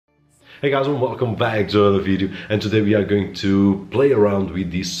Hey guys, and welcome back to another video, and today we are going to play around with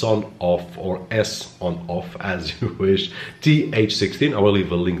the Sonoff, or S-on-off as you wish, TH16. I will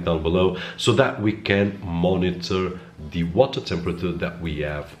leave a link down below so that we can monitor the water temperature that we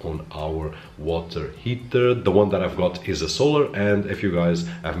have on our water heater. The one that I've got is a solar, and if you guys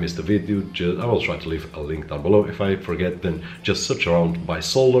have missed the video, I will try to leave a link down below. If I forget, then just search around by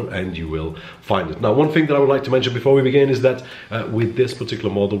solar and you will find it. Now, one thing that I would like to mention before we begin is that with this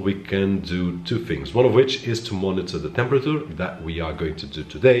particular model we can do two things, one of which is to monitor the temperature that we are going to do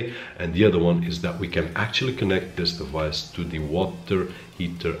today, and the other one is that we can actually connect this device to the water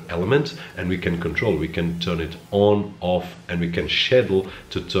heater element, and we can control, we can turn it on, off, and we can schedule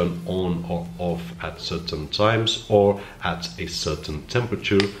to turn on or off at certain times or at a certain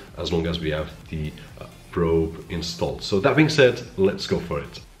temperature, as long as we have the probe installed. So that being said, let's go for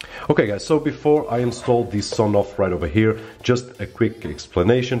it. Okay guys, so before I install the Sonoff right over here, just a quick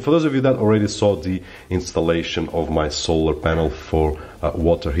explanation. For those of you that already saw the installation of my solar panel for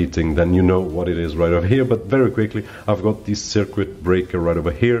water heating, then you know what it is right over here. But very quickly, I've got this circuit breaker right over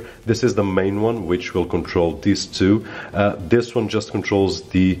here. This is the main one, which will control these two. This one just controls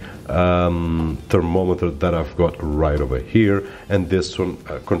the thermometer that I've got right over here, and this one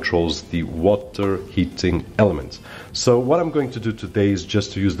controls the water heating element. So what I'm going to do today is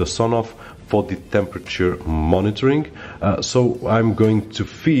just to use the Sonoff for the temperature monitoring. So I'm going to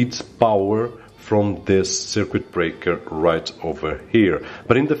feed power from this circuit breaker right over here.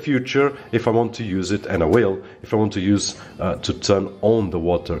 But in the future, if I want to use it, and I will, if I want to use to turn on the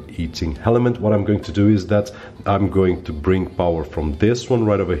water heating element, what I'm going to do is that I'm going to bring power from this one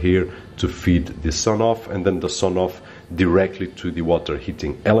right over here to feed the Sonoff, and then the Sonoff directly to the water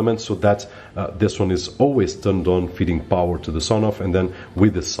heating element, so that this one is always turned on, feeding power to the Sonoff, and then we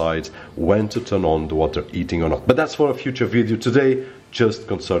decide when to turn on the water heating or not. But that's for a future video. Today, just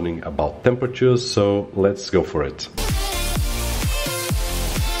concerning about temperatures, so let's go for it.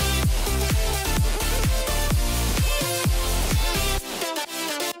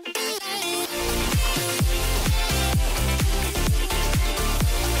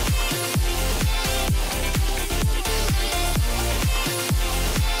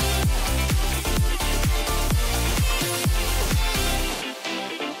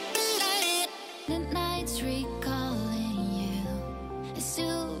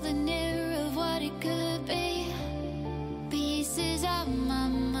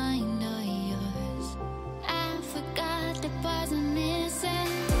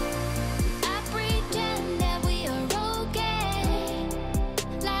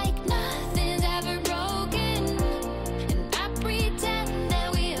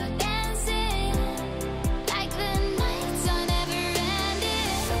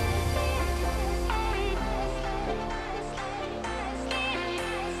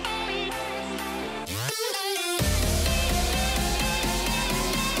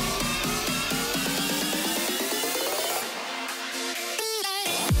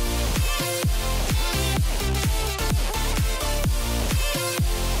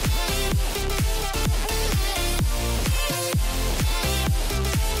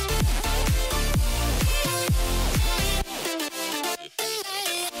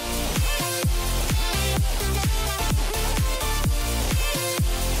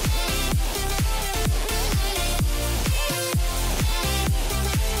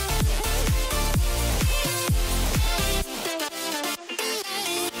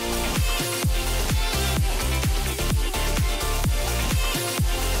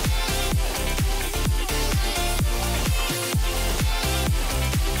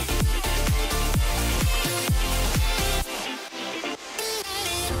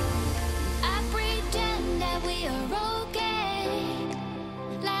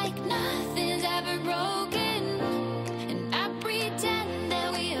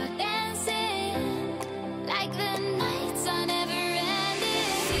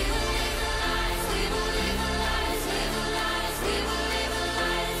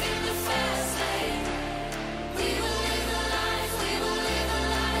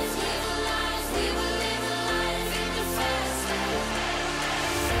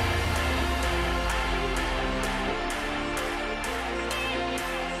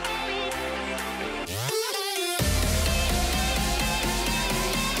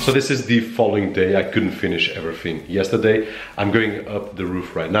 So this is the following day. I couldn't finish everything yesterday. I'm going up the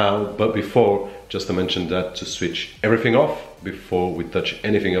roof right now, but before, just to mention that to switch everything off before we touch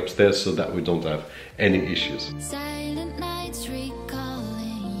anything upstairs, so that we don't have any issues. Silent nights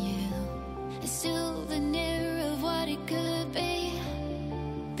recalling you, a souvenir of what it could be.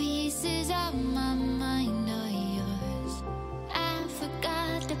 Pieces of my mind are yours. I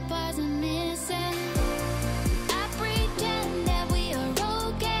forgot to pause and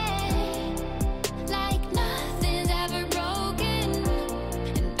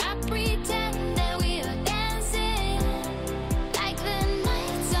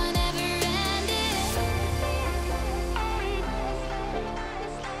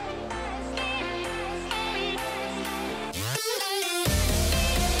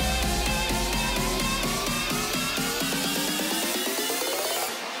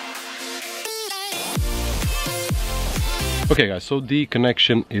Okay guys, so the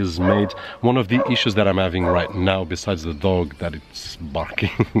connection is made. One of the issues that I'm having right now, besides the dog that it's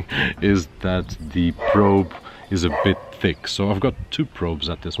barking, is that the probe is a bit thick. So I've got 2 probes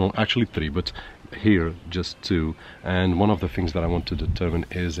at this moment, actually 3, but here just 2, and one of the things that I want to determine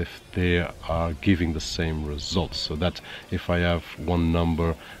is if they are giving the same results, so that if I have one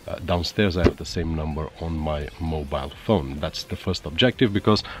number downstairs, I have the same number on my mobile phone. That's the first objective,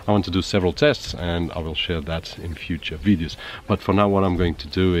 because I want to do several tests and I will share that in future videos. But for now, what I'm going to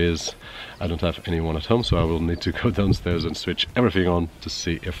do is, I don't have anyone at home, so I will need to go downstairs and switch everything on to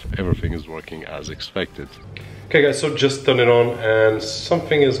see if everything is working as expected. Okay guys, so just turn it on and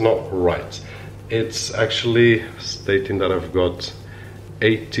something is not right. It's actually stating that I've got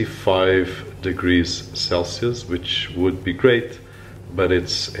 85 degrees Celsius, which would be great, but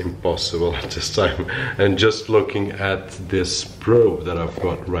it's impossible at this time. And just looking at this probe that I've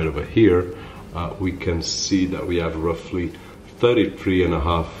got right over here, we can see that we have roughly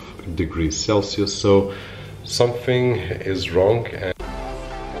 33.5 degrees Celsius. So something is wrong.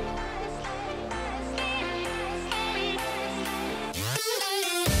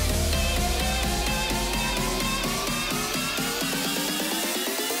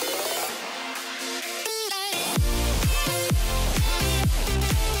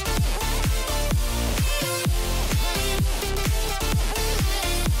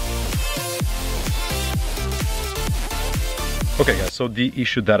 Okay guys, so the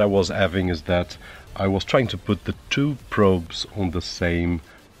issue that I was having is that I was trying to put the 2 probes on the same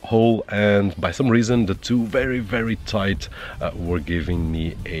hole, and by some reason the 2 very tight were giving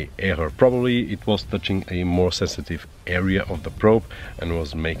me a error. Probably it was touching a more sensitive area of the probe and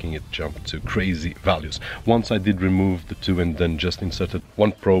was making it jump to crazy values. Once I did remove the 2 and then just inserted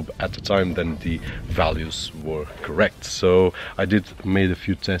 1 probe at a time, then the values were correct. So I did made a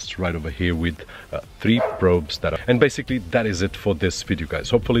few tests right over here with 3 probes and basically that is it for this video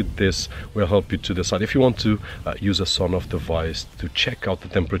guys. Hopefully this will help you to decide if you want to use a Sonoff device to check out the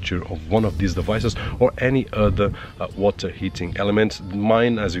temperature of one of these devices or any other water heating element.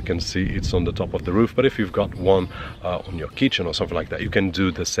 Mine, as you can see, it's on the top of the roof, but if you've got one on your kitchen or something like that, you can do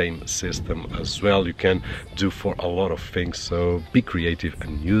the same system as well. You can do for a lot of things, so be creative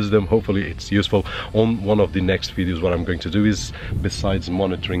and use them. Hopefully it's useful. On one of the next videos, what I'm going to do is, besides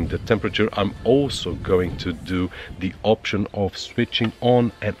monitoring the temperature, I'm also going to do the option of switching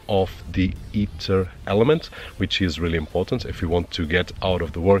on and off the heater element, which is really important if you want to get out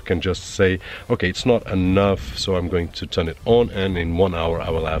of the work and just say, okay, it's not enough, so I'm going to turn it on, and in 1 hour I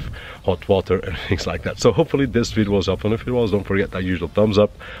will have hot water and things like that. So hopefully this video was helpful. If it was, don't forget that usual thumbs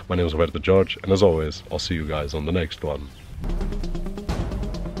up. My name is Roberto George, and as always, I'll see you guys on the next one.